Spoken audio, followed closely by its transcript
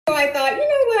I thought, you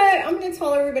know what? I'm going to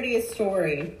tell everybody a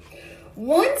story.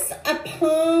 Once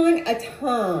upon a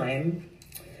time,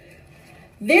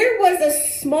 there was a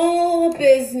small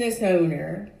business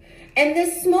owner. And the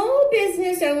small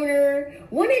business owner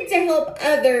wanted to help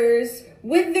others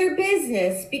with their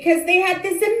business because they had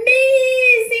this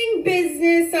amazing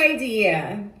business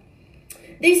idea.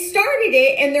 They started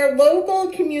it in their local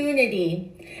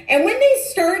community. And when they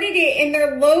started it in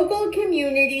their local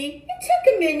community, it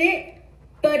took a minute,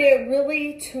 but it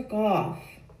really took off.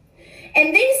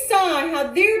 And they saw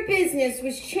how their business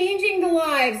was changing the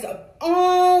lives of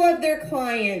all of their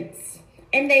clients.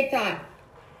 And they thought,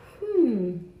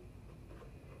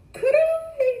 could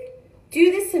I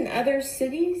do this in other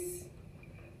cities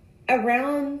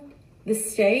around the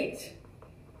state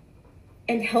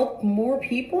and help more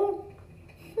people?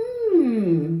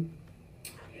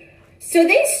 So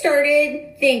they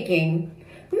started thinking,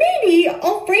 maybe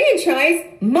I'll franchise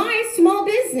my small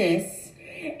business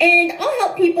and I'll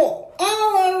help people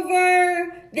all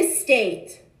over the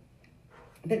state.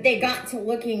 But they got to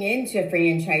looking into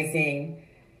franchising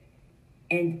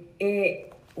and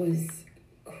it was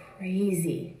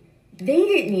crazy. They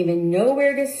didn't even know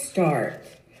where to start.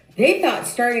 They thought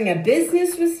starting a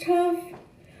business was tough,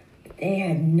 but they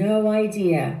had no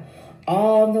idea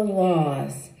all the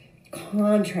laws,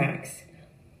 contracts,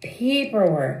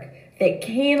 paperwork that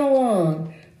came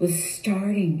along with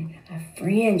starting a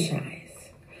franchise.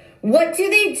 What do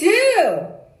they do?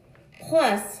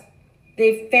 Plus,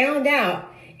 they found out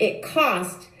it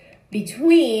cost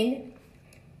between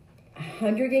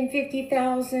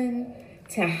 $150,000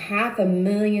 to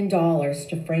 $500,000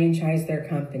 to franchise their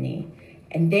company.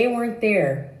 And they weren't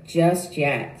there just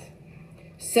yet.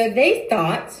 So they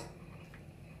thought,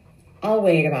 I'll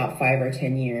wait about 5 or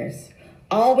 10 years.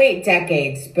 I'll wait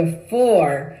decades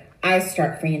before I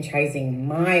start franchising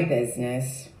my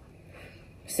business.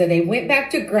 So they went back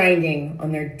to grinding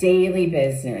on their daily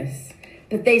business.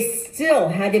 But they still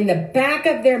had in the back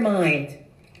of their mind,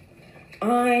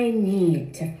 I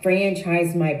need to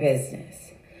franchise my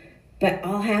business, but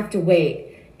I'll have to wait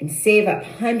and save up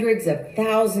hundreds of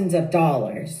thousands of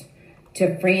dollars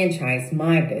to franchise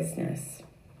my business.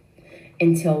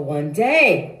 Until one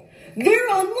day, they're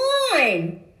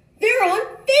online, they're on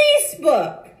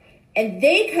Facebook, and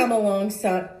they come along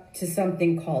to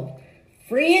something called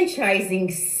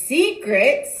Franchising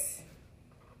Secrets.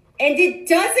 And it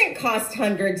doesn't cost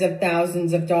hundreds of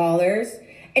thousands of dollars.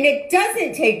 And it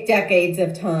doesn't take decades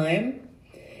of time.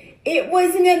 It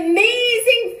was an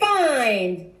amazing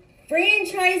find.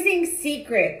 Franchising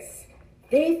Secrets.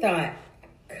 They thought,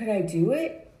 could I do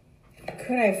it?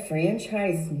 Could I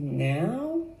franchise now?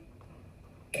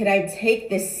 Could I take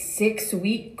this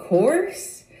 6-week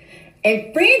course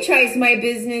and franchise my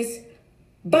business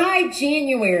by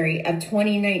January of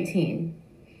 2019?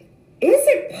 Is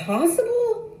it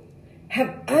possible?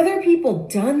 Have other people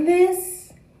done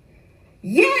this?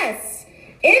 Yes.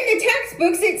 In the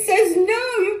textbooks, it says, no,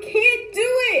 you can't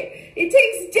do it. It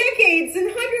takes decades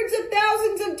and hundreds of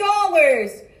thousands of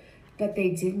dollars. But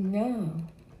they didn't know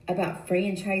about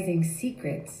Franchising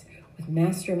Secrets with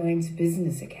Masterminds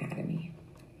Business Academy.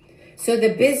 So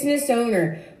the business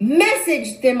owner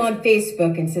messaged them on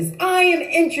Facebook and says, I am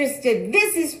interested.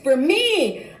 This is for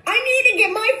me. I need to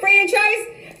get my franchise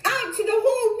out to the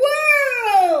whole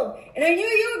world. And I need to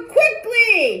do it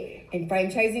quickly. And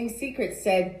Franchising Secrets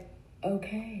said,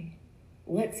 okay,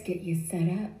 let's get you set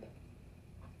up.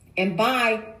 And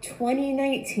by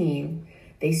 2019,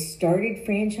 they started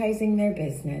franchising their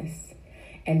business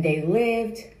and they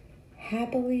lived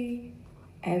happily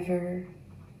ever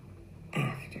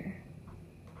after.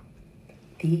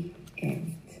 The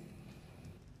end.